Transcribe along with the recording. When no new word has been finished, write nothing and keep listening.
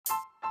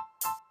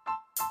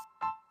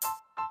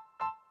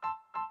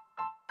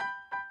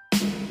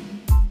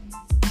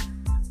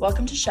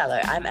Welcome to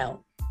Shallow. I'm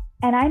Elle.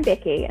 And I'm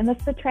Becky, and this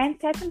is a trans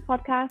person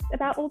podcast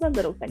about all the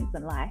little things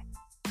in life.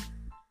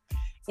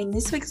 In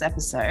this week's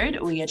episode,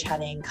 we are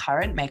chatting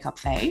current makeup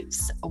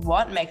faves,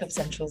 what makeup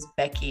essentials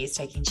Becky is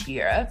taking to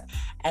Europe,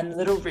 and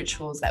little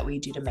rituals that we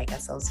do to make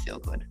ourselves feel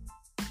good.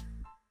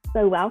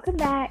 So welcome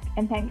back,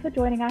 and thanks for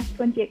joining us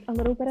to inject a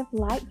little bit of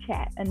light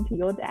chat into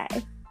your day.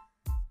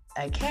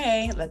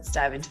 Okay, let's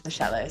dive into the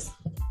shallows.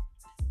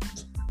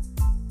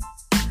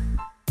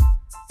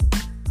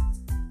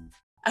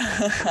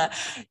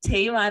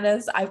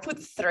 T-minus, I put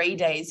 3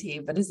 days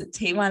here, but is it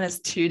T-minus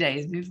 2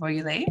 days before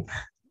you leave? 2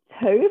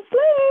 sleeps.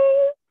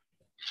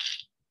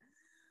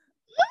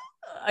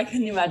 I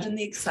can imagine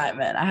the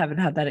excitement. I haven't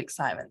had that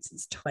excitement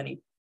since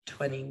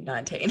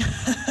 2019.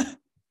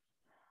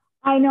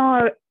 I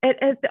know. It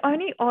is. The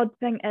only odd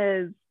thing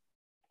is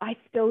I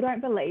still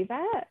don't believe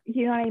it.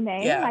 You know what I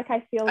mean? Yeah. Like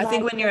I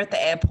think when you're at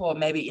the airport,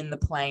 maybe in the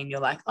plane, you're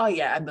like, oh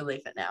yeah, I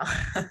believe it now.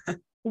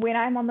 When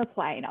I'm on the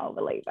plane, I'll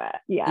believe it.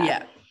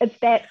 Yeah. It's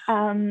that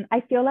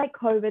I feel like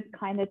COVID's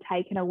kind of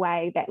taken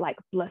away that like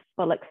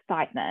blissful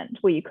excitement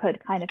where you could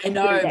kind of I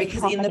know,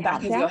 because in the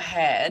back of your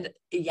head,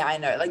 I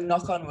know, like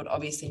knock on wood,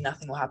 obviously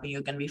nothing will happen.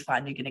 You're going to be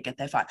fine. You're going to get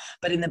there fine.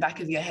 But in the back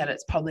of your head,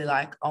 it's probably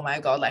like, oh my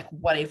God, like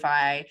what if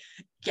I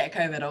get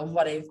COVID, or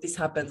what if this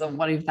happens, or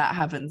what if that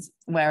happens?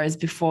 Whereas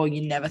before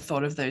you never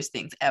thought of those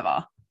things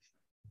ever.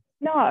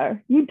 No,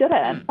 you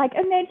didn't. Like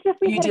imagine if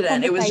we had a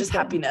conversation. It was just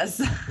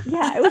happiness.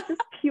 Yeah, it was just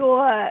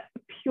pure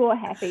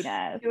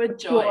happiness. Pure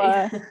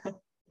joy.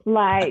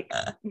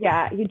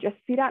 You just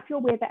set up your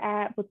weather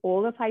app with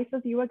all the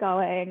places you were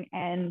going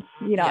and,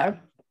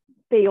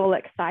 be all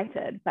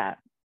excited. But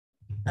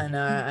I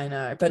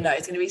know. But no,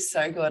 it's going to be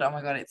so good. Oh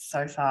my God, it's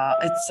so far.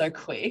 It's so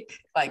quick.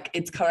 Like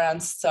it's come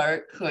around so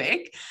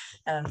quick.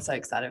 And I'm so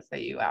excited for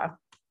you. Wow.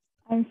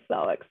 I'm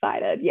so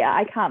excited. Yeah,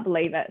 I can't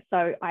believe it.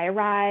 So I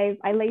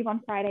leave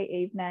on Friday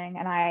evening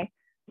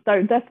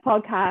so this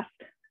podcast,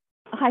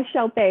 I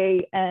shall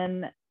be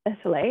in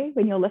Italy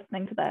when you're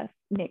listening to this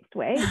next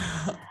week.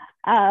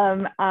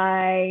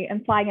 I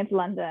am flying into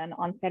London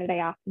on Saturday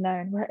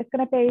afternoon where it's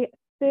going to be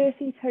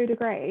 32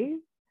 degrees.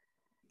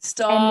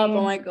 Stop.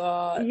 Oh my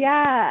God.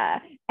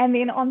 Yeah. And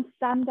then on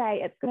Sunday,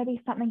 it's going to be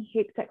something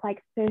hectic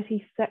like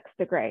 36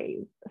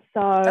 degrees.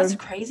 So that's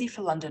crazy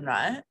for London,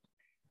 right?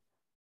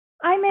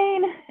 I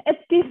mean,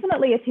 it's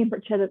definitely a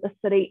temperature that the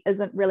city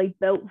isn't really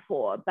built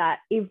for, but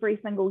every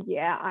single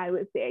year I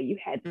was there, you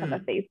had some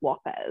of these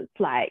whoppers.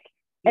 Like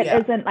it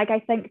isn't like,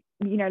 I think,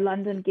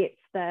 London gets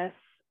this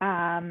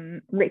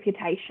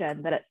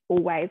reputation that it's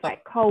always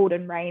like cold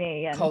and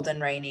rainy.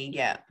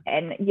 Yeah.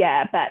 And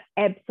but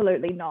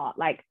absolutely not.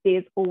 Like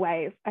there's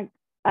always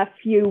a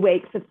few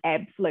weeks of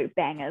absolute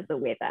bangers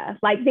of weather.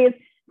 Like there's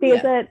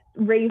a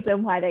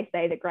reason why they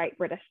say the Great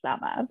British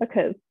Summer,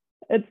 because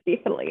it's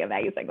definitely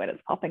amazing when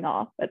it's popping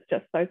off. It's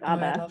just those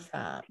other I love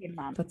that. 10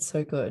 months. That's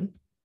so good.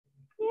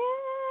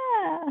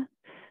 Yeah.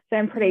 So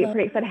I'm pretty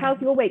excited. How's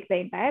your week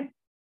been, babe?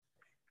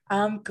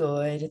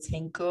 Good. It's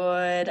been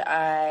good.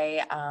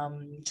 I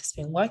just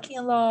been working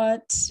a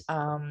lot.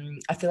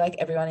 I feel like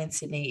everyone in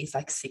Sydney is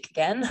like sick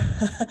again.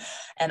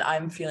 And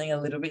I'm feeling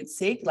a little bit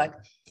sick. Like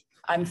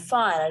I'm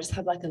fine. I just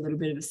have like a little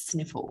bit of a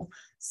sniffle.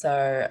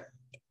 So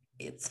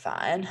it's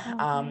fine.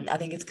 I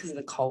think it's because of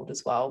the cold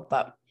as well.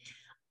 But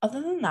other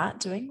than that,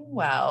 doing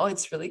well.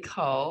 It's really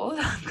cold.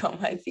 I've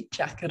got my big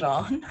jacket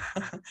on.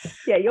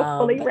 Yeah, you're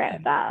fully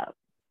wrapped up.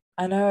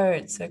 I know,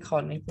 it's so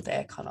cold and you put the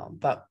aircon on.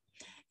 But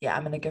yeah,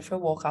 I'm going to go for a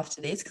walk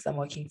after this because I'm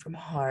working from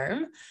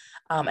home.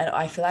 And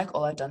I feel like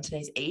all I've done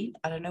today is eat.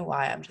 I don't know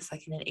why. I'm just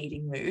like in an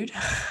eating mood.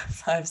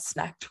 So I've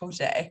snacked all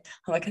day.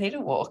 I'm like, I need a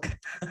walk.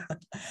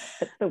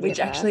 Which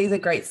actually is a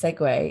great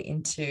segue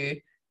into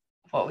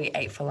what we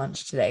ate for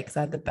lunch today, because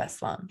I had the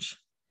best lunch.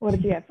 What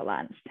did you have for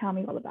lunch? Tell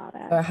me all about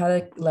it. So I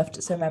had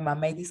so my mum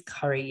made this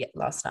curry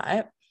last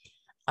night.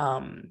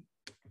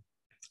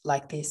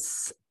 Like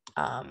this,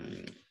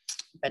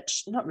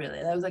 not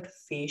really. That was like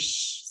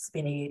fish,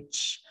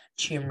 spinach,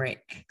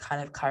 turmeric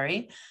kind of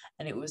curry.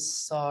 And it was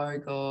so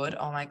good.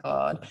 Oh my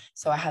God.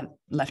 So I had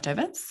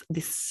leftovers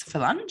this for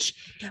lunch,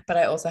 but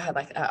I also had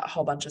like a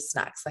whole bunch of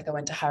snacks. Like I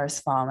went to Harris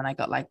Farm and I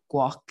got like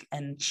guac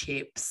and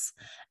chips.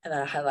 And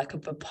then I had like a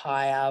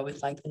papaya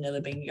with like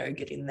vanilla bean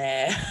yogurt in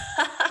there.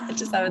 I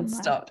just haven't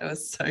stopped. It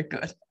was so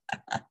good.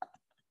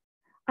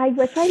 I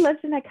wish I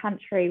lived in a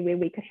country where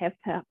we could have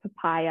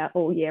papaya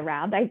all year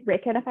round. I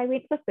reckon if I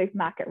went to the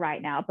supermarket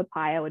right now,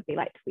 papaya would be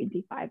like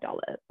 $25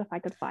 if I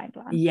could find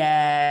one.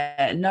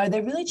 Yeah, no,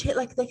 they're really cheap.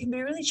 Like they can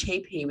be really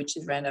cheap here, which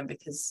is random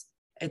because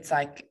it's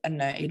like an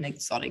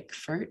exotic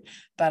fruit.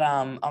 But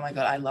oh my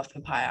God, I love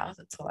papaya.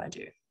 That's all I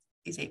do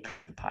is eat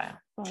papaya.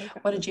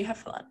 What did you have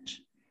for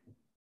lunch?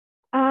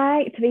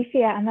 To be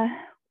fair, I'm a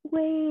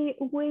wee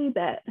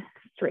bit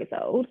stressed.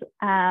 So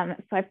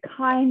I've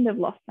kind of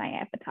lost my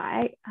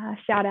appetite.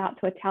 Shout out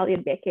to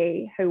Italian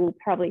Becky, who will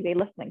probably be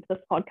listening to this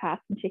podcast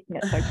and checking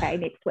it's okay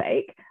next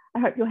week. I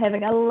hope you're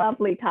having a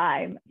lovely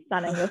time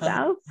sunning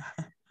yourself.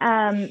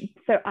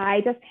 So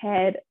I just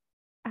had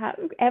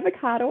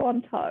avocado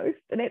on toast,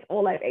 and that's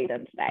all I've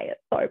eaten today.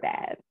 It's so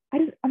bad.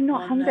 I'm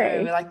not Oh no,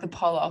 hungry. we're like the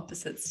polar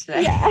opposites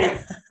today.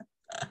 Yeah.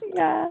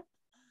 Yeah.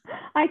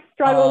 I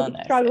Oh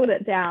no, struggled fair.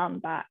 it down,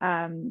 but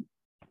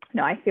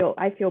no, I feel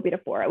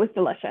better for it. It was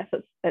delicious.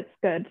 It's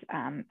good.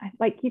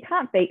 Like you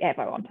can't beat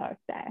Avo on toast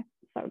there.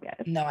 So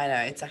good. No, I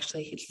know. It's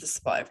actually hits the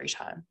spot every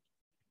time.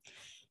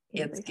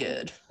 It's Every time.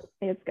 good.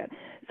 It's good.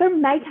 So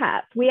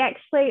makeup. We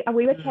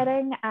were Mm.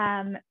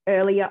 chatting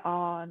earlier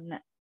on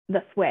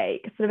this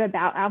week, sort of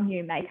about our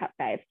new makeup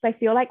faves. So I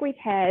feel like we've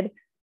had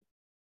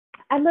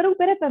a little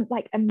bit of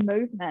a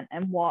movement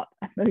and what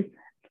a movement.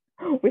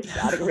 We're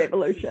starting a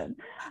revolution.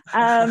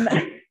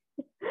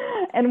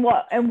 And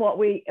what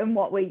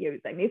we're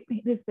using.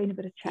 There's been a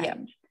bit of Yeah.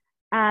 change.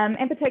 And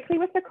particularly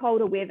with the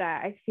colder weather,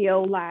 I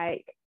feel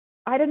like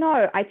I don't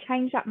know, I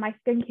changed up my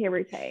skincare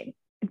routine.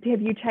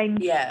 Have you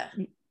changed? Yeah.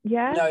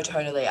 Yeah. No,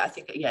 totally. I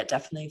think, yeah,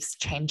 definitely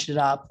changed it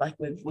up. Like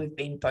we've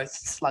been both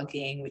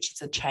slugging, which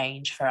is a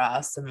change for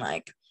us, and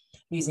like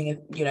using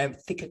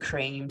thicker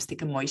creams,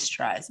 thicker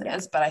moisturizers. Yeah.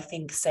 But I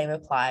think same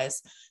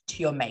applies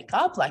to your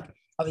makeup. Like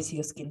obviously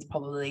your skin's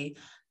probably,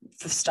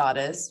 for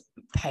starters,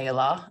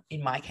 paler.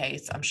 In my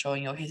case, I'm sure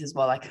in your case as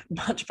well, like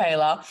much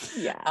paler,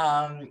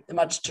 Yeah.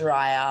 much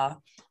drier.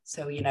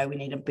 So we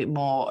need a bit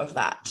more of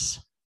that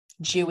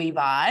dewy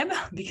vibe,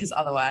 because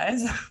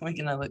otherwise we're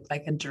gonna look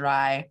like a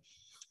dry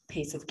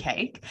piece of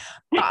cake.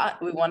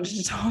 But we wanted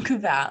to talk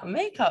about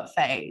makeup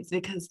phase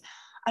because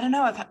I don't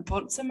know, I've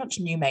bought so much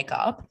new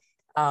makeup.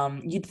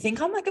 You'd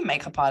think I'm like a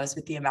makeup artist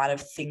with the amount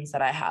of things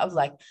that I have.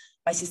 Like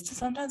my sister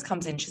sometimes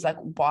comes in, she's like,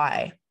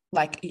 why?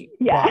 Like,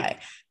 Yeah. why?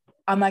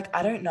 I'm like,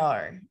 I don't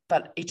know,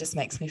 but it just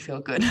makes me feel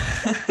good.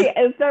 There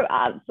is no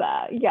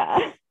answer.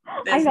 Yeah.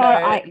 I There's know.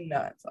 no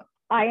answer.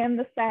 I am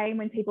the same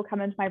when people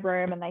come into my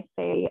room and they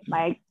see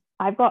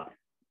I've got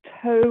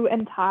 2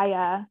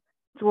 entire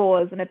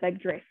drawers in a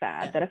big dresser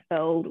that are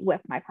filled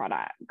with my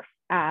products.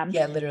 Yeah,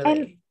 And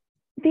literally.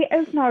 there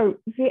is no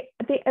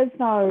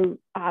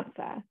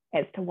answer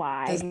as to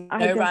There's why.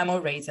 no rhyme or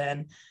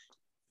reason.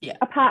 Yeah.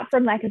 Apart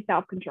from lack of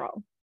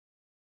self-control.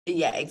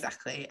 Yeah,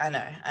 exactly. I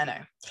know.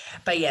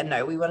 But yeah,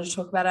 no, we want to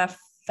talk about our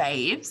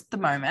faves at the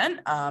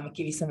moment.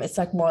 Give you some, it's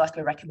like more like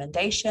a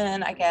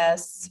recommendation, I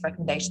guess,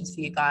 recommendations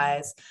for you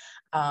guys.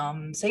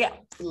 So yeah,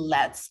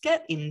 let's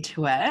get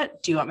into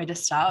it. Do you want me to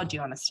start or do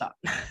you want to start?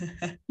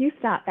 You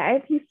start,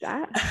 babe. You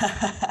start.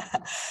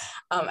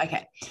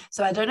 Okay.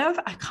 So I don't know if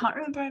I can't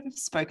remember if I've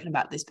spoken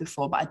about this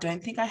before, but I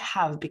don't think I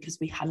have because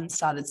we hadn't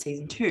started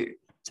season 2.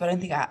 So I don't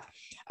think I have.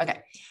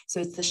 Okay.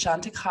 So it's the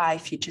Chantecaille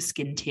Future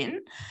Skin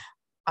Tint.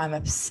 I'm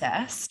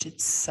obsessed.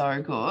 It's so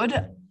good.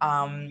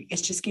 It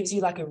just gives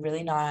you like a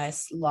really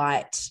nice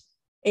light.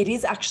 It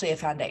is actually a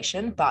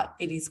foundation, but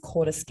it is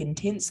called a skin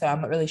tint. So I'm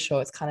not really sure.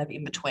 It's kind of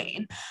in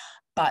between,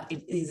 but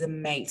it is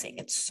amazing.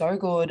 It's so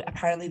good.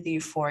 Apparently the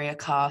Euphoria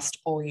cast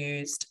all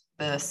used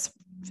the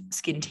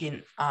skin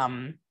tint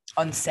on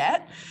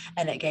set,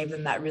 and it gave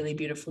them that really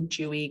beautiful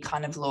dewy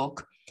kind of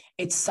look.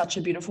 It's such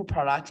a beautiful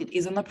product. It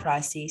is on the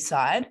pricey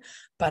side,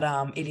 but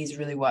it is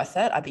really worth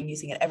it. I've been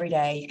using it every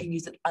day. You can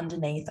use it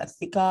underneath a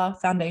thicker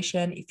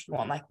foundation if you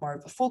want like more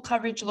of a full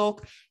coverage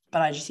look,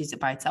 but I just use it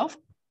by itself.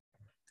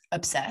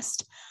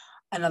 Obsessed.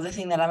 Another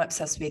thing that I'm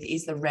obsessed with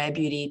is the Rare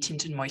Beauty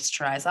Tinted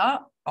Moisturizer.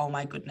 Oh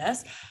my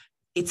goodness.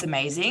 It's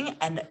amazing.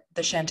 And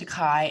the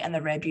Chantecaille and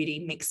the Rare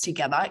Beauty mixed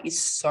together is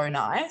so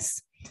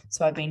nice.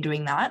 So I've been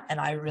doing that and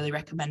I really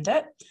recommend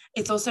it.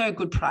 It's also a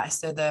good price.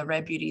 So the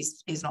Rare Beauty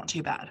is not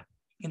too bad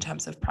in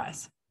terms of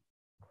price.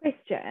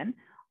 Question.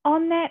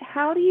 On that,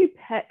 how do you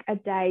pick a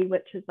day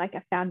which is like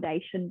a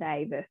foundation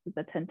day versus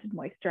a tinted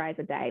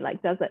moisturizer day?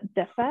 Like, does it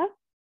differ?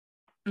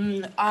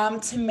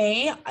 To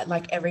me,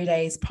 like every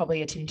day is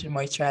probably a tinted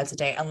moisturizer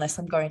day, unless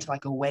I'm going to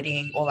like a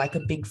wedding or like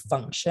a big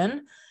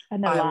function.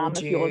 An I will alarm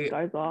if yours do.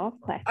 goes off.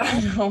 Classic.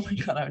 Oh my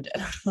God, I'm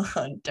dead.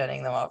 I'm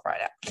turning them off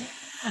right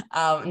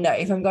now. No,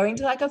 if I'm going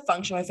to like a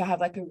function, or if I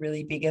have like a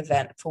really big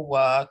event for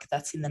work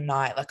that's in the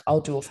night, like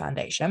I'll do a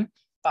foundation.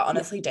 But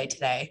honestly, day to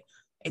day,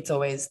 it's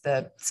always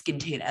the skin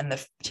tint and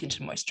the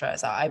tinted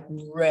moisturizer. I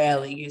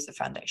rarely use a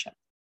foundation.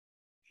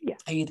 Yeah.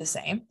 Are you the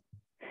same?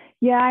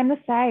 Yeah, I'm the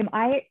same.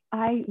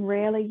 I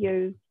rarely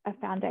use a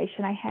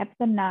foundation. I have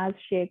the NARS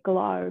Sheer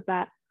Glow,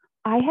 but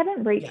I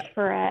haven't reached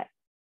for it.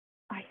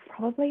 I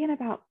probably in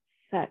about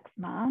 6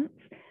 months.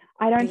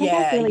 I don't think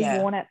I've really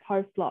worn it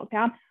post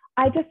lockdown.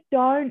 I just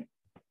don't.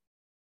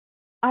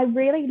 I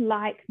really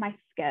like my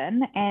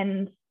skin,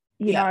 and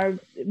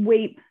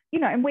we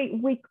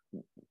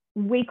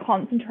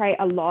concentrate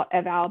a lot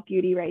of our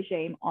beauty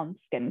regime on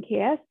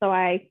skincare. So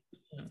I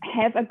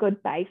have a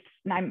good base,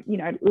 and I'm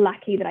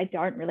lucky that I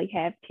don't really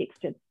have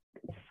textured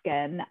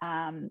skin.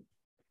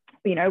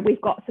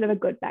 We've got sort of a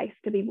good base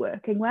to be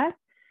working with.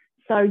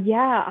 So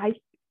yeah,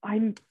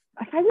 I'm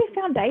if I wear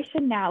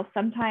foundation now,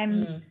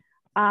 sometimes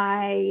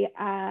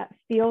I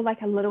feel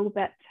like a little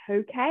bit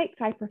too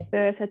caked. I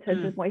prefer to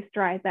tinted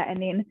moisturizer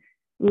and then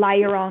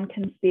layer on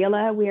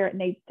concealer where it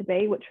needs to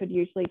be, which would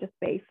usually just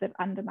be sort of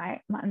under my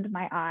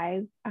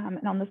eyes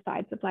and on the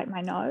sides of like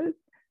my nose,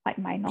 like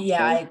my nostrils.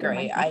 Yeah, I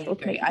agree.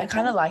 I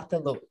kind of like the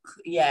look.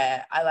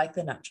 Yeah, I like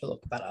the natural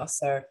look better.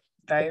 So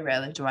very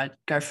rarely do I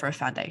go for a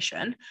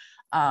foundation.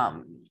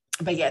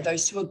 But yeah,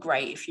 those two are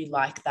great if you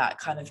like that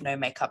kind of no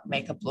makeup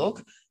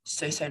look.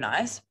 So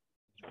nice.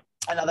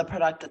 Another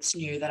product that's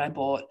new that I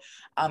bought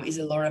is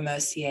a Laura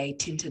Mercier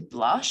tinted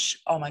blush.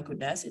 Oh my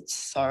goodness, it's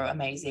so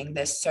amazing.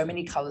 There's so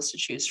many colors to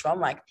choose from.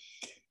 Like,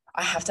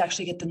 I have to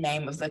actually get the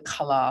name of the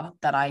color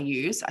that I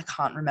use. I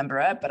can't remember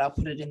it, but I'll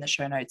put it in the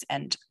show notes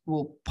and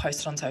we'll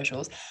post it on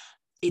socials.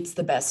 It's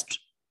the best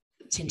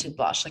tinted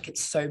blush. Like,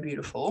 it's so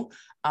beautiful.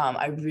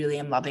 I really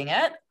am loving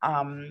it.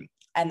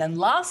 And then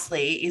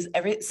lastly is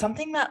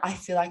something that I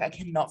feel like I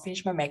cannot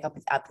finish my makeup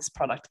without this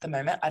product at the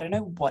moment. I don't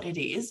know what it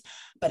is,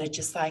 but it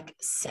just like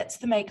sets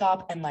the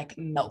makeup and like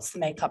melts the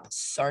makeup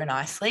so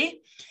nicely.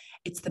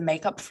 It's the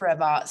Makeup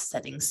Forever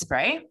setting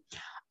spray.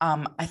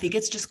 I think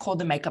it's just called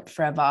the Makeup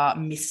Forever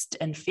Mist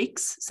and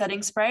Fix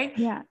setting spray.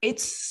 Yeah.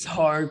 It's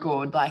so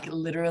good. Like,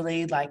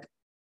 literally, like,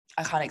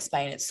 I can't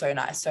explain. It's so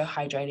nice, so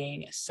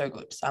hydrating, so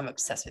good. So I'm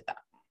obsessed with that.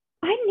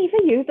 I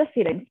never use a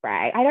setting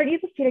spray. I don't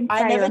use a setting spray.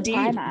 I never or a did.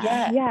 primer.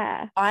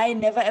 Yeah. I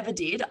never ever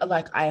did.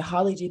 Like, I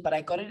hardly did, but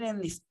I got it in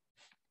this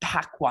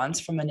pack once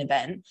from an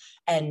event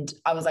and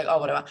I was like, oh,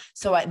 whatever.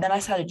 So then I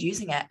started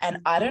using it and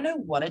I don't know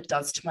what it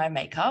does to my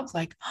makeup.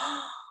 Like,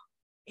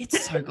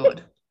 it's so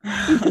good.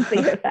 You can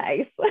see her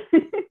face.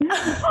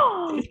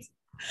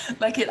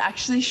 Like, it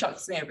actually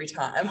shocks me every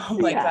time. I'm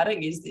like, if I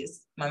don't use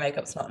this, my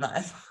makeup's not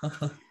nice.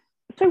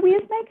 So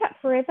where's Makeup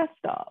Forever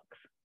stocks?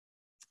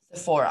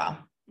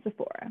 Sephora.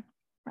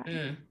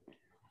 Right.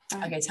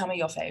 Okay, tell me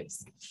your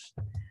faves.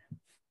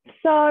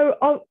 So,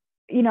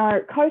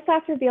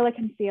 Kosas Revealer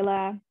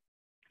Concealer,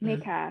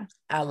 Mecca.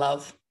 I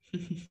love.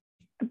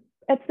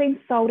 It's been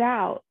sold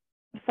out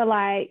for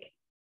like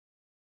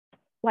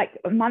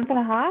a month and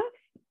a half.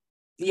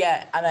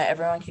 Yeah, I know.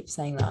 Everyone keeps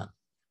saying that.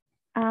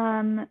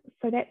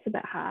 So that's a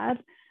bit hard.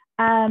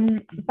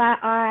 But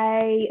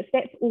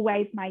that's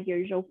always my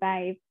usual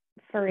fave,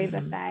 forever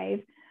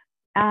fave.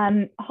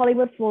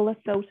 Hollywood Flawless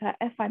Filter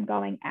if I'm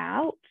going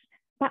out.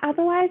 But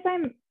otherwise,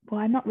 I'm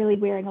not really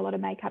wearing a lot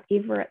of makeup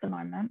ever at the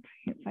moment.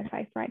 Hence my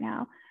face right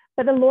now.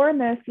 But the Laura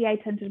Mercier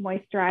Tinted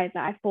Moisturizer,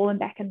 I've fallen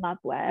back in love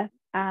with.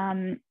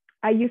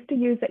 I used to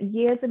use it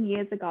years and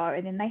years ago,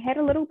 and then they had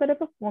a little bit of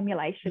a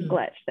formulation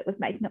glitch that was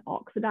making it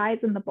oxidize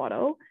in the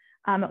bottle.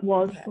 It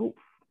was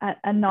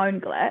a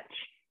known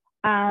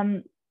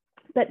glitch.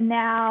 But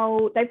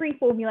now they've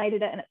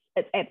reformulated it, and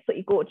it's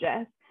absolutely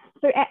gorgeous.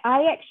 So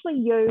I actually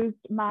used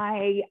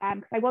my,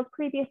 because I was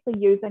previously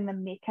using the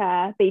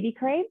Mecca BB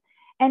cream.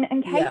 And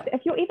in case,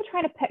 if you're ever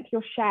trying to pick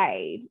your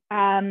shade,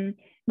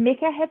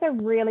 Mecca has a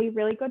really,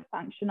 really good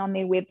function on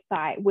their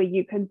website where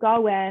you can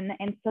go in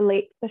and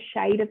select the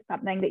shade of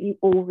something that you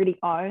already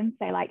own,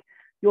 say like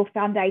your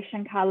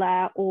foundation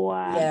color or...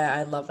 Yeah,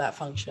 I love that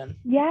function.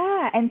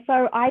 Yeah, and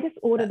so I just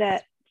ordered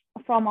it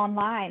from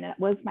online and it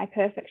was my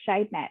perfect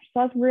shade match.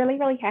 So I was really,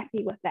 really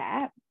happy with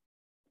that.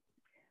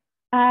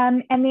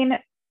 And then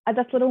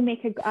this little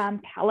Mecca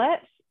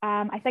palette,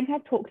 I think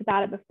I've talked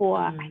about it before.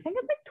 I think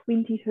it's like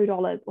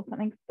 $22 or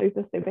something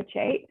super, super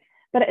cheap.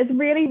 But it is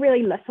really,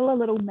 really little, a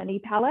little mini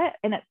palette.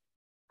 And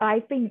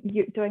I've been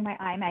doing my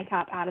eye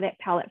makeup out of that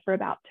palette for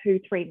about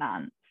 2-3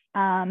 months.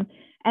 And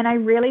I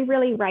really,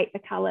 really rate the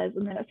colors.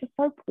 And then it's just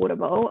so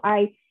portable.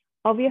 I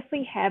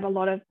obviously have a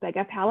lot of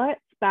bigger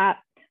palettes, but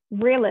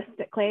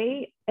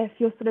realistically, if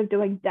you're sort of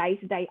doing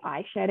day-to-day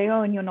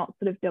eyeshadow and you're not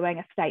sort of doing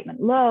a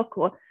statement look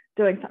or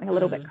doing something a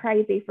little bit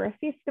crazy for a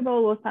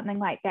festival or something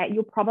like that,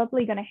 you're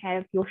probably going to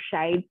have your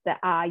shades that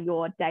are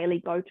your daily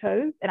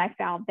go-tos. And I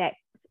found that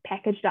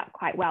packaged up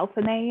quite well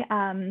for me.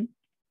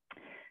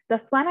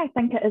 This one, I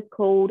think it is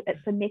called,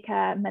 it's a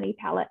Mecca mini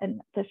palette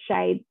and the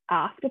shade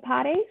After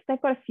Parties.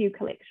 They've got a few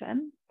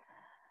collections.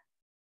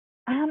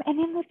 And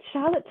then the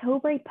Charlotte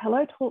Tilbury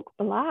Pillow Talk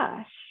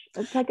blush.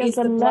 It's like is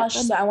the blush,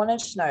 so I wanted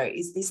to know,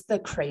 is this the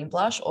cream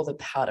blush or the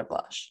powder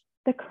blush?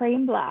 The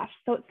cream blush.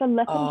 So it's the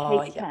lip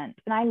and cheek tint,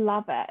 and I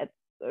love it.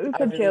 It's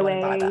super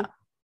dewy.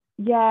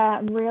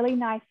 Yeah, really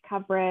nice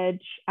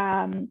coverage.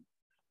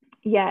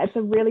 Yeah, it's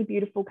a really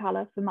beautiful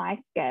color for my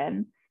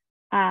skin,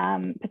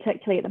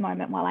 particularly at the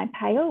moment while I'm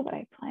pale, but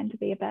I plan to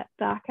be a bit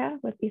darker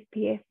with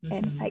SPF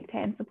and fake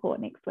tan support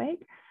next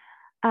week.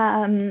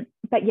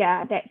 But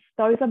yeah,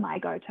 those are my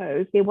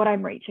go-tos. They're what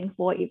I'm reaching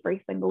for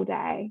every single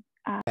day.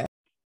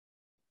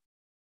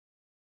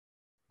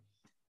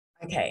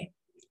 Okay.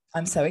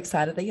 I'm so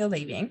excited that you're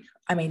leaving.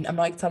 I mean, I'm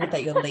not excited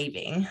that you're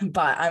leaving,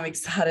 but I'm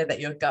excited that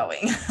you're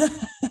going.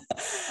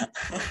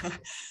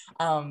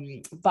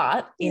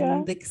 But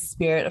in the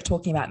spirit of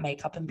talking about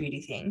makeup and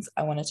beauty things,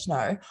 I wanted to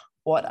know,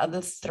 what are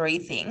the 3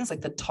 things, like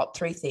the top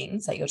 3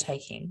 things that you're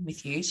taking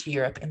with you to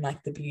Europe in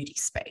like the beauty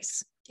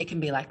space? It can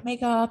be like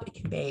makeup, it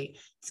can be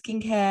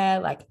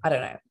skincare, like, I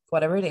don't know,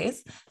 whatever it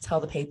is.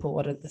 Tell the people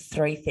what are the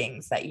 3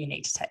 things that you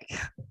need to take.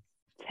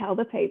 Tell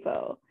the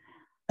people.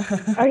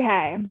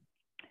 Okay.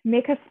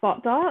 Mecca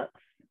Spot Dots.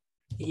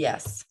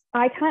 Yes.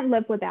 I can't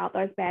live without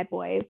those bad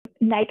boys.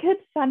 Naked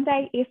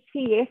Sunday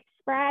SPF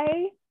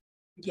spray.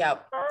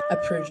 Yep.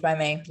 Approved by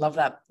me. Love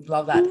that.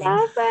 Love that thing.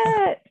 Love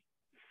it.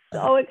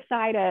 So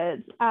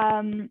excited.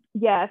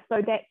 Yeah,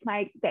 so that's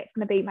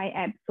gonna be my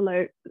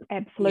absolute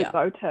Yeah.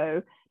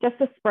 go-to. Just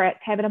a spritz,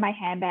 have it in my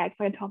handbag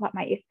so I can top up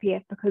my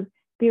SPF, because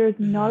there is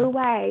no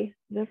way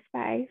this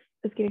face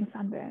is getting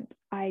sunburned.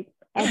 I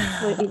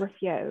absolutely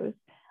refuse.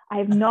 I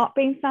have not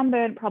been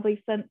sunburned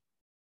probably since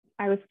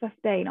I was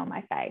 15 on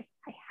my face.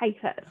 I hate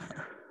it.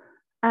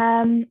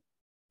 And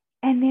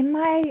then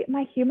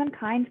my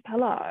Humankind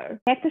pillow.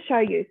 I have to show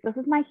you. So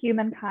this is my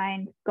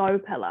Humankind Go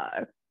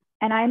pillow,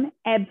 and I'm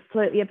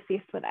absolutely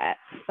obsessed with it.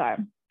 So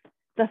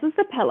this is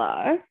the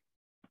pillow.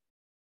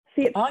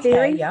 See, it's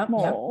very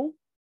small,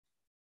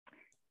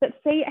 but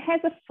see, it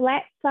has a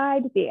flat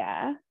side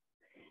there,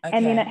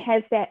 and then it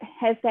has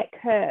that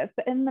curve.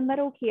 But in the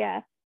middle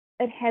here,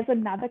 it has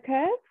another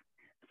curve.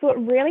 So it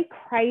really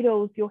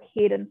cradles your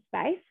head in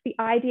space. The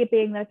idea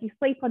being that if you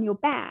sleep on your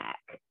back,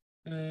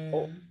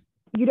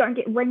 you don't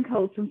get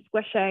wrinkles from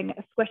squishing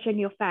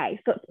your face.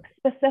 So it's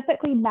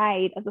specifically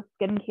made as a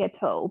skincare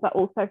tool, but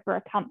also for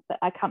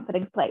a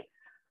comforting sleep.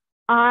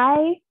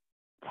 I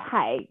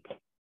take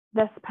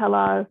this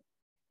pillow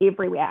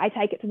everywhere. I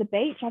take it to the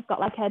beach. I've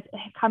got it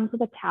comes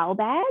with a towel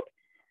bag,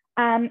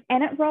 and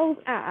it rolls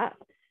up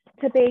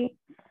to be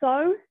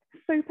so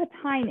super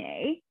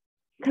tiny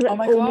because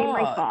it's all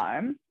memory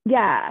foam.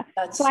 Yeah.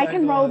 So I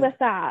can roll this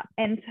up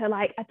into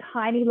like a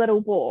tiny little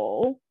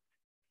ball,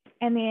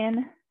 and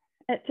then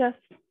it just...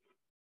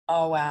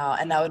 Oh, wow.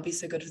 And that would be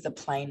so good for the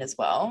plane as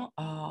well.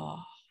 Oh.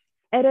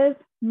 It is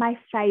my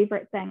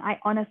favorite thing. I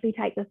honestly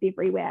take this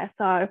everywhere.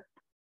 So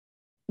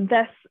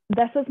this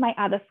is my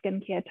other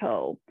skincare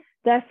tool.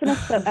 This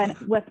and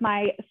with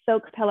my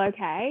silk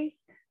pillowcase,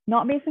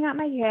 not messing up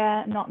my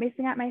hair, not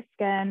messing up my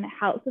skin,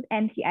 helps with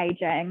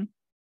anti-aging.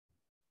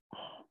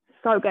 Oh,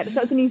 so good.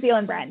 So it's a New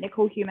Zealand brand. They're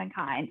called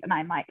Humankind, and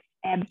I'm like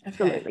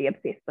absolutely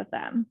obsessed with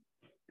them.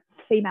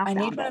 Female I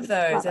need one of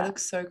those. Love they look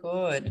so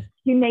good.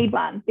 You need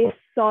one. They're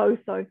so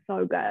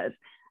good.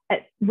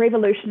 It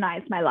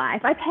revolutionized my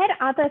life. I've had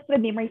other sort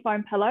of memory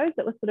foam pillows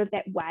that were sort of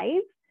that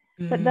wave,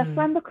 but this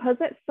one, because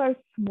it's so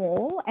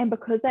small and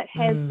because it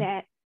has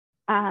that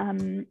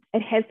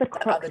it has the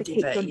crook to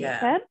keep your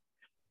neck in.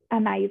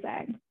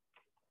 Amazing.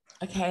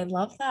 Okay, I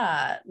love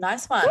that.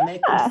 Nice one.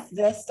 Yeah.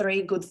 They're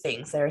three good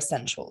things. They're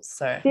essentials.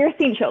 So they're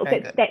essentials.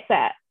 That's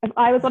it. If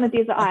I was on a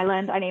desert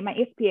island, I need my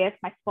SPF,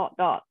 my spot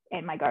dots,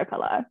 and my Go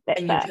pillow.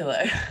 That's it. Your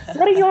pillow.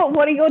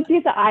 What are your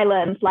desert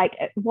islands like?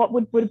 What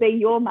would be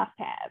your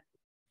must-have?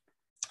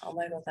 Oh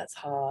my God, that's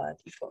hard.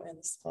 You put me on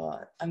the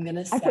spot. I'm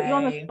gonna say. I put you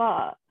on the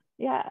spot.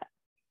 Yeah.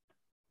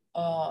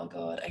 Oh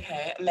God.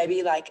 Okay.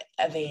 Maybe like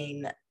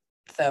Avene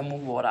thermal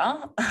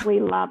water. We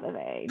love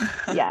Avene.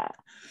 Yeah.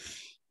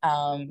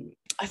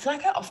 I feel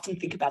like I often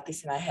think about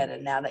this in my head,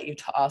 and now that you've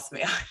asked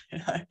me, I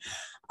don't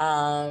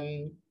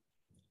know.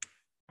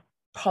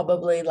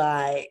 Probably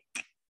like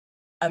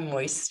a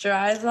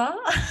moisturizer.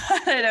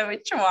 I don't know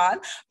which one.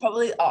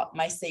 Probably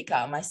my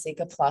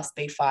Cica Plus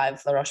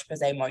B5 La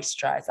Roche-Posay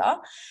moisturizer,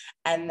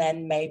 and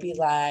then maybe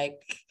like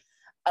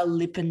a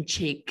lip and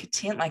cheek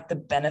tint, like the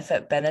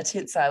Benefit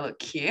Benetint, so I look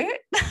cute.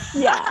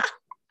 Yeah.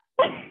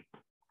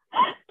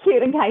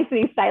 Cute in case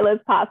these sailors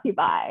pass you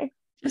by.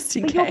 Just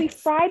in but case. You'll be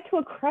fried to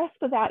a crisp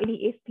without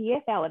any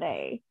SPF,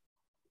 Elodie.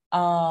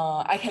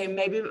 Okay,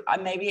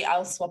 maybe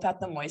I'll swap out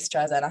the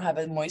moisturizer and I'll have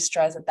a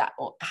moisturizer that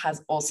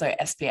has also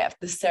SPF,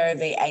 the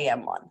CeraVe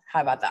AM one.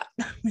 How about that?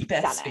 With the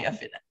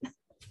SPF in it.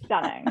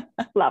 Stunning.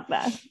 Love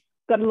that.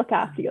 Got to look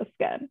after your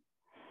skin.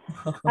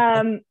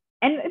 And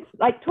it's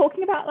like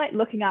talking about like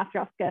looking after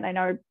our skin. I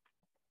know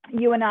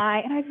you and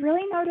I've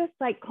really noticed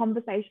like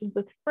conversations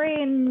with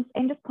friends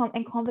and just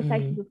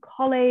conversations with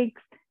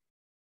colleagues.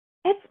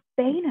 It's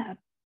been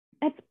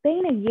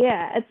a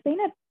year.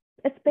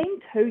 It's been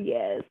 2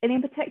 years. And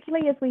then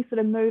particularly as we sort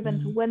of move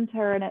into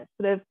winter and it's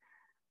sort of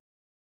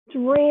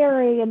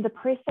dreary and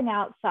depressing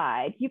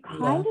outside, you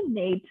kind of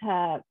need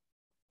to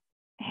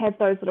have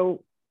those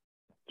little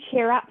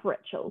cheer up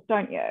rituals,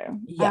 don't you?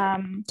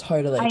 Yeah,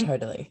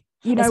 totally.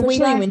 You know,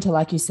 especially in winter,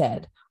 like you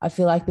said. I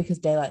feel like because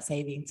daylight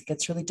savings, it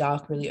gets really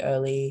dark really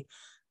early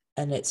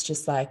and it's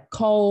just like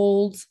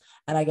cold.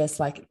 And I guess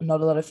like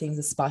not a lot of things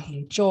are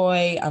sparking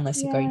joy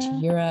unless you're going to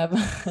Europe.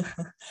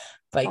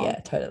 But yeah,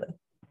 totally.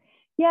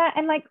 Yeah,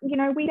 and like, you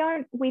know, we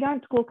don't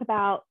talk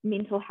about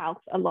mental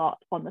health a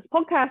lot on this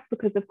podcast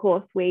because of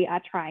course we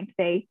are trying to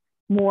be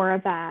more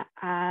of a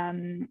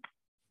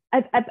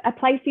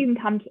place you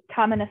can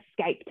come and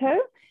escape to.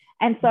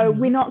 And so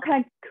we're not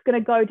going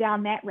to go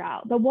down that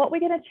route. But what we're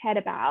going to chat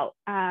about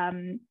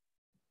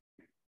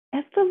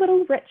is the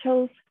little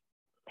rituals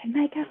that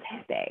make us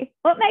happy.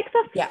 What makes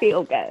us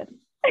feel good?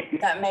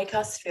 That make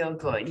us feel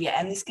good. Yeah.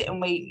 And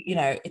we, you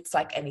know, it's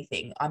like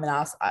anything. I'm going to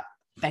ask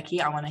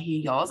Becky, I want to hear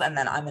yours, and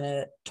then I'm going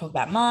to talk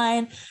about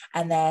mine.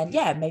 And then,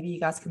 yeah, maybe you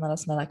guys can let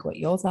us know like what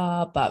yours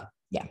are. But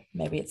yeah,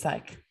 maybe it's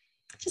like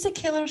just a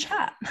cute little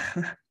chat.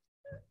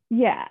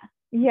 Yeah.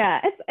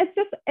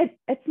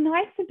 It's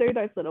nice to do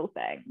those little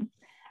things.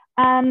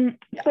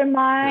 So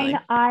mine, really?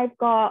 I've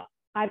got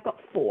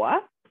 4.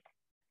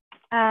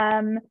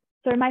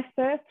 So my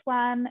first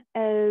one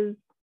is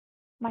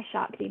my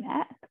Shark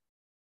mat.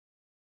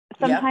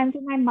 Yeah. sometimes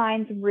when my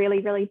mind's really,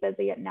 really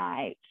busy at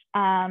night,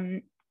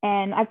 and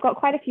I've got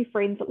quite a few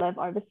friends that live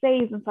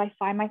overseas, and so I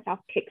find myself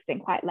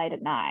texting quite late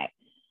at night,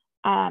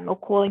 or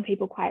calling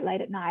people quite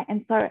late at night.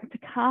 And so to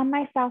calm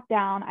myself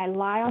down, I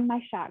lie on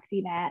my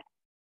Sharksy mat,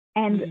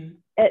 and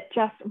it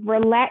just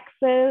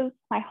relaxes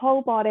my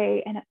whole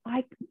body, and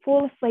I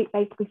fall asleep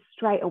basically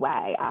straight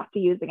away after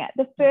using it.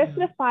 The first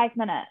sort of 5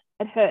 minutes,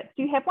 it hurts.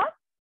 Do you have one?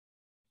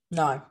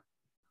 No.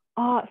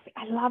 Oh,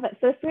 I love it.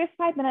 So the first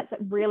 5 minutes, it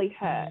really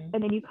hurts.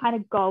 And then you kind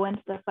of go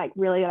into this like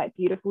really like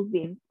beautiful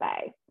Zen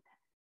space.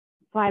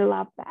 So I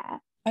love that.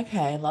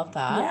 Okay, love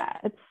that. Yeah,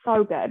 it's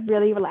so good.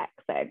 Really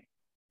relaxing.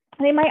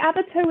 And then my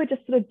other two are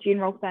just sort of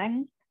general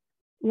things.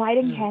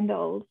 Lighting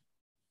candles.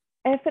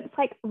 If it's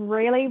like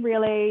really,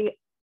 really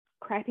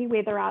crappy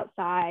weather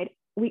outside,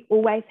 we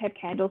always have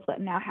candles lit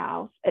in our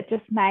house. It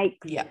just makes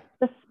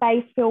the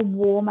space feel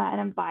warmer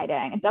and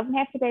inviting. It doesn't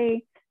have to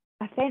be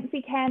a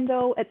fancy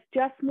candle. It's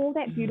just more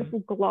that beautiful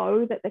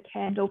glow that the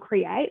candle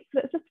creates.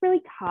 So it's just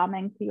really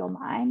calming for your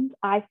mind,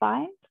 I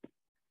find.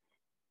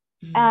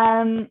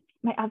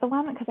 My other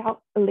one, because our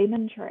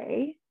lemon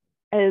tree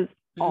is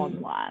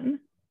on one.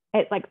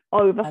 It's like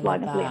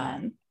overflowing with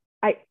lemons.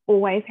 I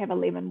always have a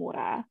lemon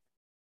water,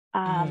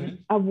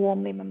 a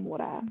warm lemon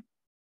water.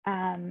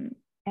 And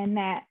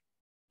that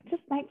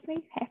just makes me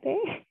happy.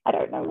 I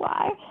don't know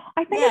why.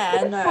 I think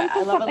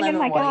I love a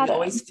lemon water. Garden. You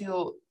always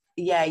feel,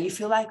 you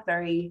feel like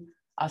very,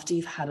 after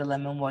you've had a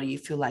lemon water, you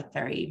feel like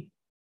very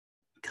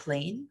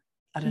clean.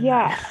 I don't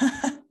know.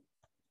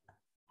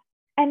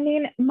 And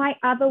then my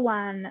other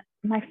one,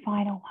 my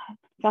final one,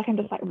 so I can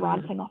just like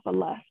ranting off a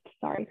list.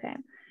 Sorry,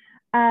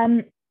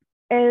 Sam.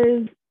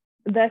 Is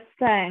this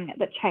thing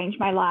that changed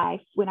my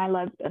life when I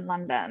lived in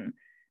London.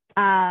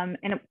 And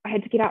I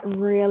had to get up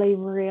really,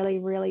 really,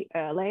 really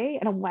early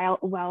and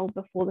well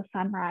before the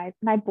sunrise.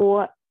 And I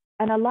bought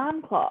an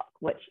alarm clock,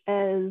 which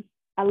is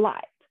a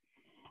light.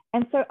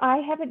 And so I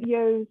haven't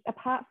used,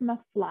 apart from a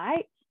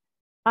flight,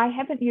 I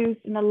haven't used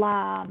an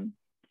alarm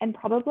in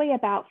probably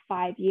about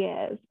 5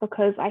 years,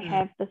 because I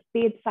have this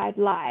bedside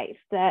light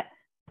that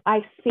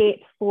I set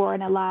for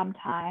an alarm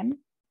time.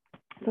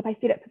 So if I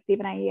set it for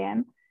 7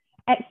 a.m.,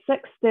 at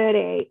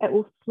 6:30, it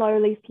will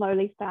slowly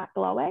start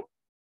glowing.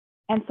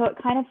 And so it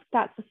kind of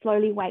starts to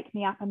slowly wake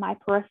me up in my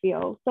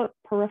peripheral.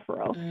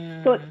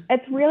 So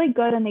it's really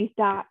good in these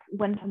dark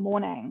winter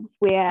mornings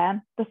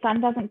where the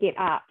sun doesn't get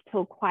up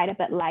till quite a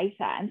bit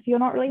later. And so you're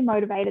not really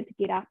motivated to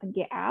get up and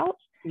get out.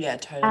 Yeah,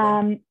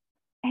 totally.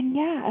 And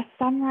a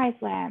sunrise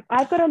lamp.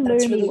 I've got a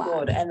That's Lumi really one.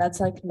 good. And that's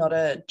like not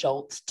a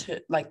jolt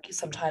to, like,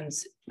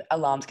 sometimes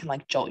alarms can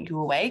like jolt you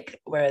awake,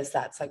 whereas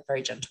that's like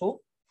very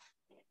gentle.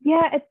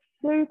 Yeah, it's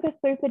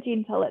super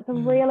gentle. It's a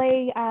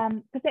really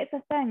because that's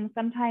the thing,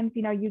 sometimes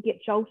you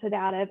get jolted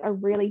out of a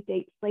really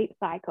deep sleep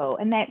cycle,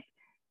 and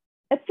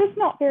it's just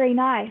not very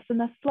nice.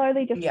 And this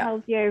slowly just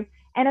tells you,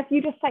 and if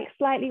you just like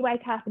slightly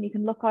wake up and you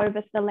can look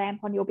over to the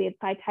lamp on your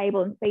bedside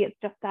table and see it's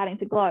just starting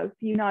to glow,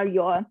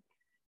 so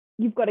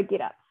you've got to get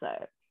up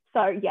soon.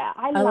 So yeah,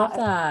 I love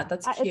that.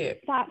 That's cute.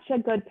 It's such a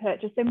good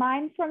purchase. So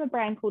mine's from a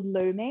brand called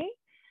Lumi,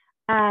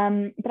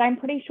 but I'm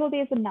pretty sure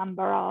there's a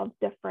number of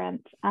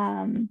different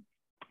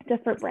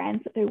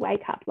brands that do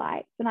wake up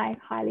lights, and I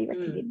highly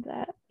recommend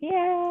it.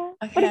 Yeah.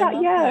 Okay, what about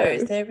you?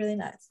 Those. They're really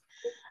nice.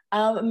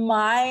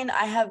 Mine,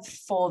 I have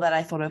 4 that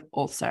I thought of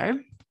also.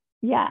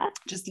 Yeah.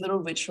 Just little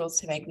rituals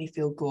to make me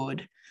feel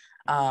good.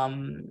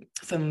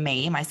 For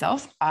me,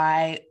 myself,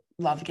 I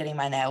love getting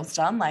my nails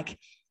done. Like,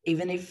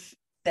 even if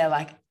they're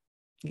like,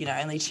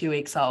 only 2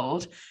 weeks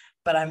old,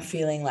 but I'm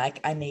feeling like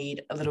I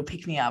need a little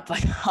pick me up,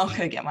 like I'll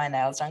go get my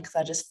nails done, because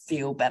I just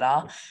feel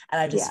better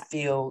and I just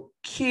feel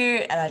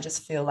cute and I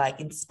just feel like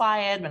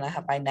inspired when I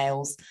have my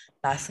nails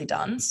nicely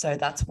done. So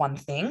that's one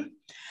thing.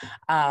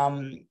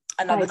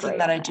 Another thing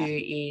that I do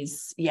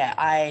is,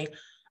 I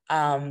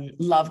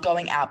love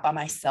going out by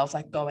myself,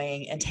 like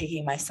going and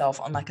taking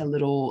myself on like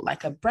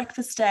a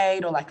breakfast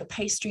date or like a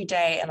pastry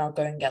date, and I'll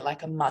go and get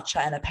like a matcha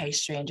and a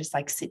pastry and just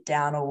like sit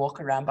down or walk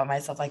around by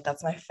myself. Like,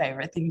 that's my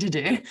favorite thing to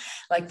do.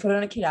 Like, put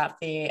on a cute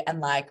outfit and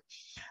like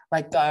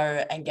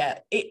go and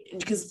get it,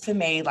 because for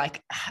me,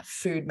 like,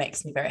 food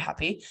makes me very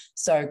happy.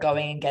 So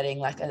going and getting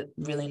like a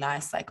really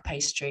nice like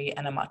pastry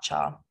and a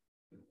matcha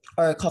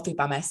or a coffee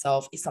by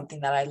myself is something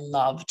that I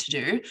love to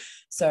do.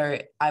 So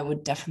I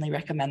would definitely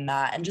recommend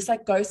that. And just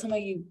like go somewhere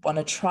you want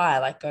to try,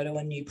 like go to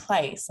a new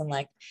place and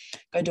like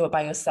go do it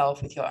by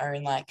yourself with your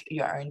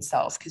own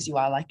self, because you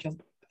are like your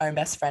own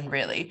best friend,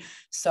 really.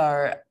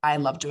 So I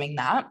love doing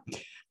that.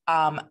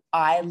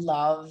 I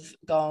love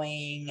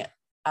going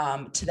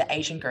to the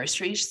Asian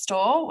grocery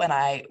store when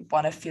I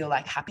want to feel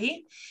like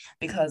happy,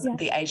 because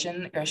the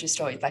Asian grocery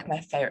store is like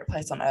my favorite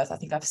place on earth. I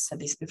think I've said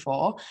this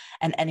before,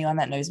 and anyone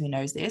that knows me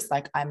knows this.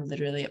 Like, I'm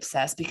literally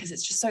obsessed because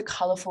it's just so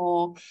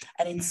colorful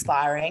and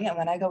inspiring. And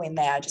when I go in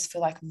there, I just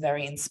feel like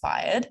very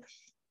inspired.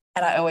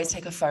 And I always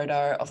take a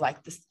photo of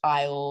like the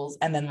aisles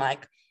and then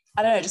like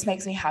I don't know, it just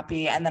makes me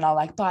happy. And then I'll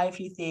like buy a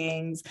few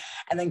things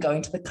and then go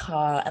into the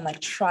car and like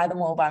try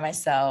them all by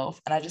myself.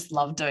 And I just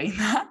love doing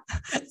that.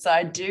 So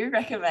I do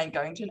recommend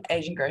going to an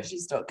Asian grocery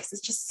store because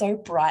it's just so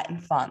bright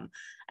and fun.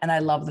 And I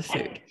love the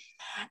food.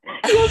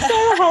 You're so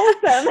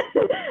wholesome.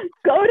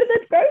 Go to the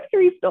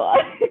grocery store.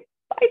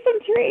 Buy some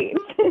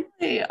treats.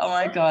 Oh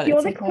my God. You're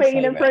It's the like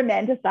queen of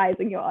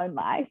romanticizing your own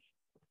life.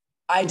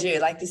 I do,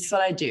 like, this is what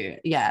I do.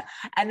 Yeah.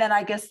 And then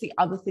I guess the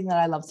other thing that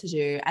I love to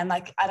do, and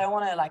like I don't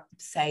want to like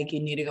say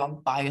you need to go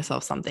and buy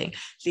yourself something.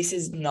 This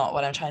is not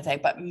what I'm trying to say,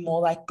 but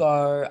more like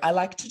I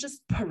like to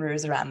just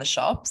peruse around the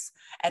shops,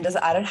 and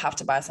I don't have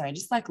to buy something,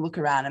 just like look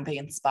around and be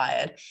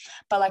inspired.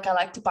 But like I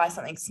like to buy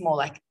something small,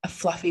 like a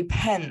fluffy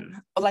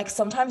pen. Or like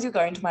sometimes you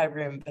go into my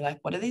room and be like,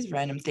 what are these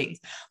random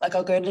things? Like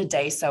I'll go to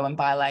Daiso and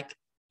buy like,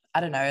 I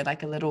don't know,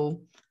 like a little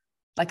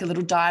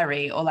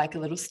diary or like a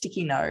little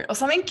sticky note or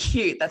something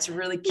cute that's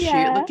really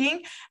cute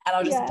looking, and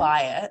I'll just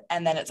buy it,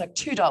 and then it's like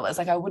 $2.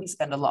 Like I wouldn't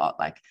spend a lot,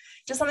 like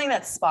just something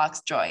that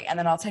sparks joy, and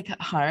then I'll take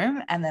it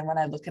home, and then when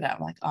I look at it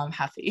I'm like, oh, I'm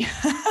happy.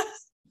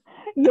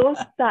 You're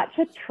such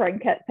a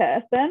trinket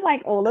person,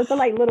 like all of the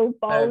like little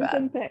bowls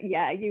and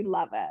you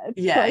love it.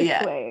 It's so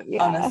sweet.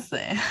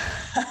 Honestly.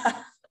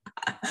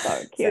 So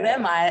cute. So they're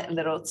my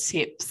little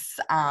tips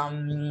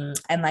and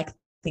like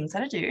things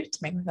that I do to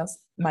make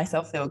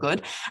myself feel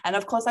good. And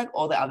of course, like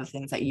all the other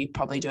things that you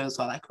probably do as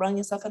well, like run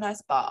yourself a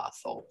nice bath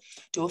or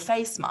do a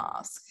face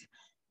mask,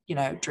 you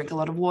know, drink a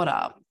lot of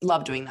water.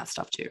 Love doing that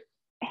stuff too.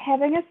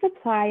 Having a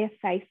supply of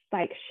face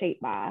like sheet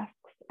masks,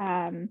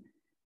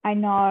 I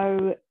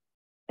know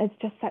it's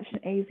just such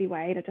an easy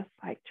way to just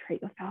like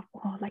treat yourself.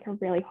 Oh, like a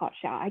really hot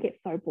shower. I get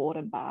so bored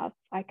in baths.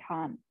 I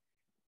can't.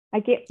 I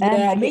get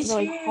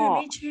really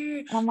hot. Me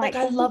too. And I'm like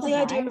I love the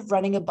idea of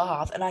running a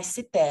bath, and I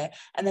sit there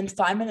and then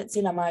 5 minutes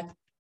in I'm like,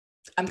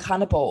 I'm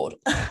kind of bored.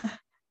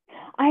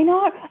 I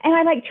know. And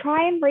I like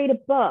try and read a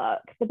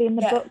book, but then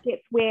the book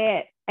gets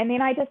wet, and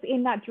then I just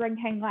end up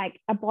drinking like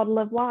a bottle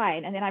of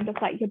wine, and then I'm just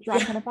like, you're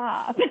drunk in a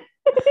bath.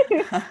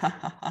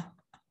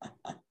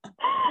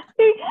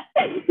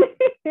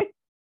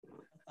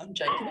 I'm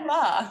drinking a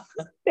bath.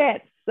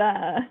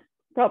 That's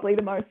probably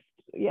the most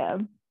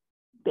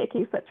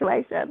Becky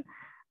situation.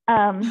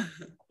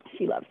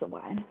 She loves the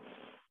wine.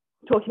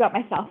 Talking about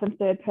myself in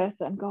third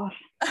person, gosh,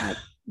 like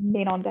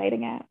men on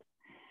dating apps.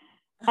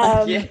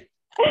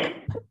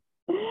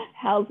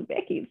 How's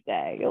Becky's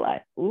day? You're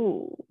like,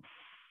 ooh,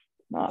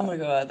 no. Oh my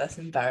God, that's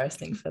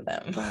embarrassing for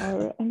them.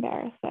 So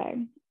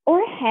embarrassing.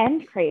 Or a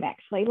hand cream,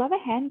 actually. Love a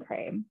hand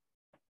cream.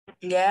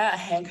 Yeah, a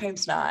hand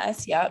cream's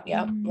nice. Yep.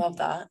 Love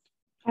that.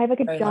 I have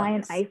like a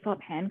giant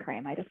Aesop hand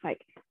cream I just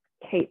like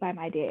keep by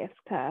my desk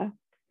to,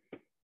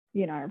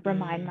 you know,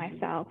 remind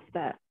myself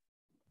that,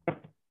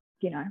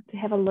 you know, to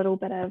have a little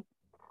bit of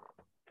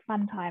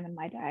fun time in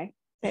my day.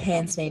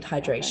 Hands need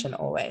hydration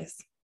always.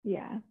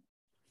 Yeah.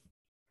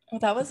 Well,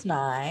 that was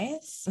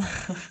nice.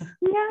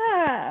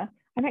 Yeah.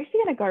 I'm actually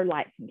going to go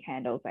light some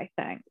candles, I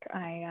think.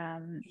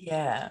 I'm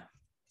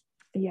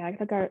going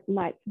to go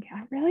light some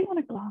candles. I really want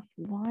a glass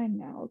of wine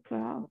now as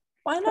well.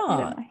 Why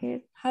not?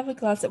 Have a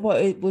glass of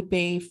what it would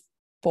be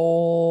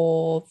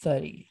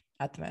 4:30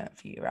 at the moment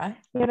for you, right?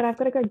 Yeah, but I've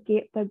got to go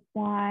get the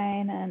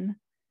wine and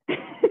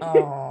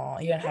oh,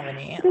 you don't have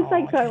any. Just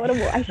like go on a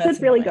walk. I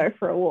should really go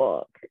for a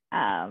walk. But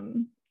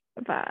I'm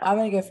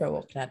gonna go for a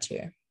walk now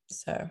too.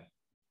 So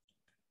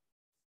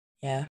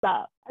yeah.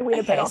 But I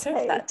went a bit off so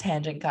for that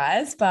tangent,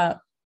 guys,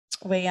 but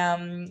we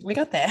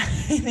got there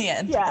in the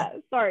end. Yeah,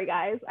 sorry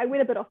guys. I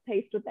went a bit off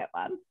piste with that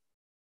one.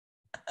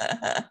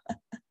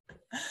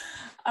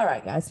 All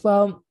right, guys.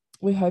 Well,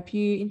 we hope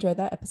you enjoyed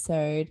that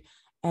episode.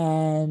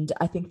 And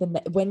I think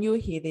when you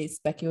hear this,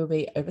 Becky will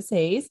be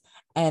overseas.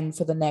 And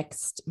for the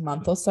next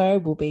month or so,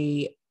 we'll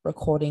be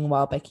recording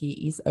while Becky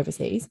is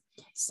overseas.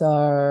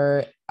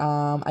 So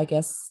I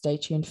guess stay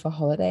tuned for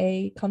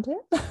holiday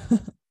content.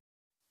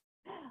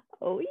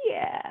 Oh,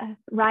 yeah.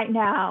 Right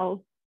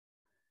now.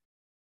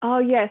 Oh,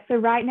 yeah. So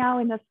right now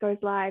when this goes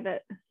live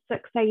at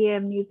 6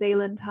 a.m. New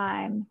Zealand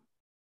time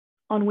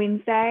on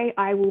Wednesday,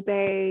 I will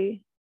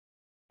be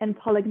in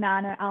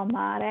Polignano al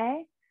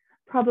Mare,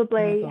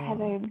 probably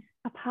having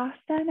a pasta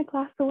and a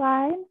glass of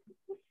wine.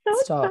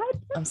 Stop.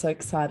 I'm so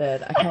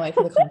excited. I can't wait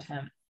for the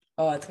content.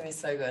 Oh, it's going to be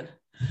so good.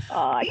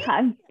 Oh, I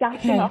can't. I'm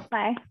dusting off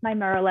my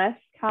mirror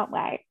list. Can't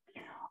wait.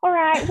 All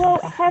right. Well,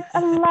 have a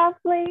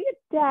lovely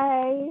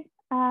day,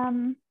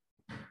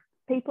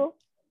 people.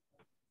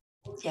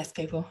 Yes,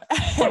 people.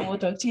 And we'll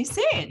talk to you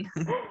soon.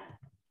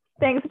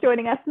 Thanks for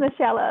joining us in the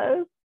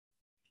shallows.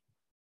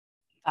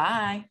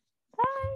 Bye.